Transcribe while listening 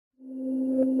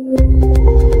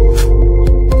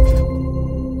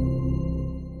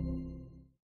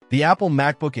The Apple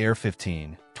MacBook Air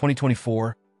 15,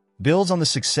 2024, builds on the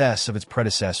success of its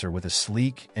predecessor with a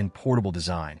sleek and portable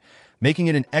design, making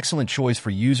it an excellent choice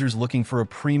for users looking for a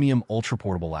premium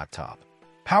ultra-portable laptop.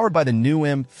 Powered by the new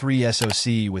M3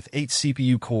 SoC with 8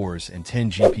 CPU cores and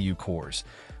 10 GPU cores,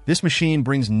 this machine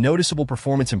brings noticeable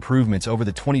performance improvements over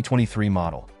the 2023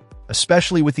 model,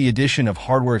 especially with the addition of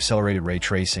hardware-accelerated ray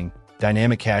tracing,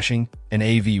 dynamic caching, and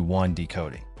AV1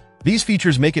 decoding. These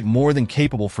features make it more than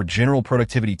capable for general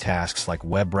productivity tasks like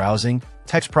web browsing,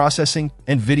 text processing,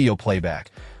 and video playback,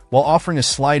 while offering a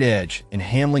slight edge in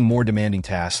handling more demanding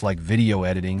tasks like video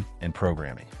editing and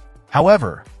programming.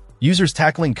 However, users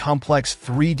tackling complex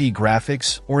 3D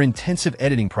graphics or intensive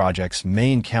editing projects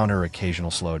may encounter occasional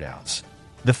slowdowns.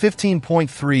 The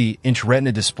 15.3-inch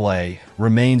Retina display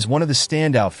remains one of the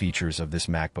standout features of this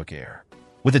MacBook Air.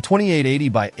 With a 2880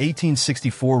 by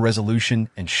 1864 resolution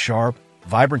and sharp,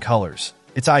 vibrant colors,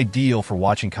 it's ideal for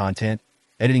watching content,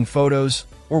 editing photos,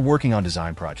 or working on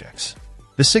design projects.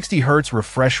 The 60 Hz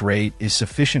refresh rate is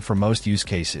sufficient for most use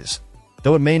cases,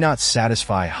 though it may not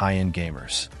satisfy high-end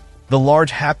gamers. The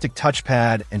large haptic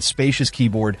touchpad and spacious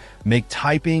keyboard make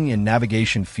typing and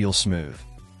navigation feel smooth,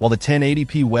 while the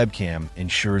 1080p webcam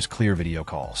ensures clear video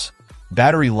calls.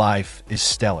 Battery life is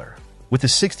stellar, with the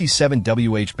 67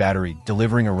 Wh battery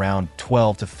delivering around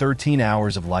 12 to 13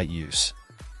 hours of light use,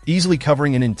 easily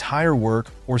covering an entire work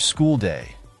or school day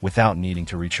without needing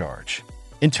to recharge.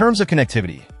 In terms of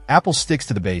connectivity, Apple sticks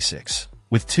to the basics,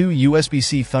 with 2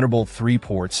 USB-C Thunderbolt 3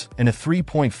 ports and a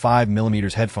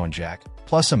 3.5mm headphone jack,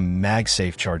 plus a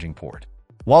MagSafe charging port.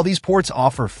 While these ports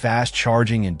offer fast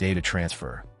charging and data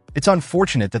transfer, it's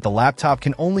unfortunate that the laptop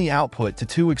can only output to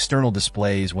 2 external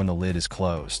displays when the lid is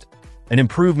closed. An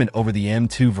improvement over the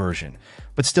M2 version,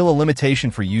 but still a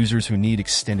limitation for users who need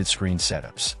extended screen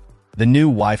setups. The new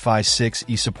Wi-Fi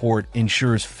 6E support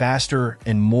ensures faster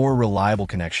and more reliable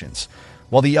connections,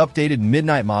 while the updated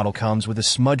Midnight model comes with a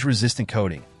smudge-resistant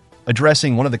coating,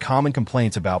 addressing one of the common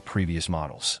complaints about previous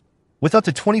models. With up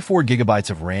to 24 GB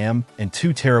of RAM and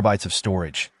 2 TB of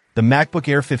storage, the MacBook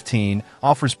Air 15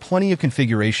 offers plenty of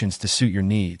configurations to suit your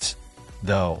needs,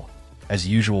 though, as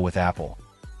usual with Apple,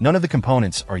 none of the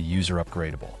components are user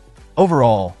upgradable.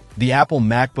 Overall, the Apple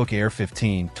MacBook Air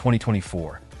 15,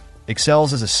 2024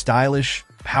 excels as a stylish,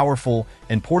 powerful,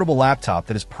 and portable laptop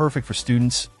that is perfect for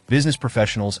students, business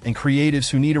professionals, and creatives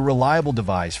who need a reliable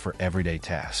device for everyday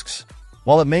tasks.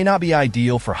 While it may not be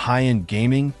ideal for high-end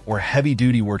gaming or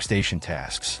heavy-duty workstation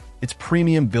tasks, its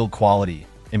premium build quality,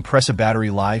 impressive battery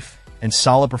life, and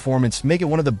solid performance make it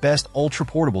one of the best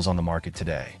ultra-portables on the market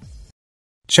today.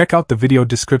 Check out the video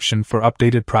description for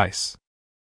updated price.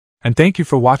 And thank you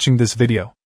for watching this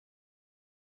video.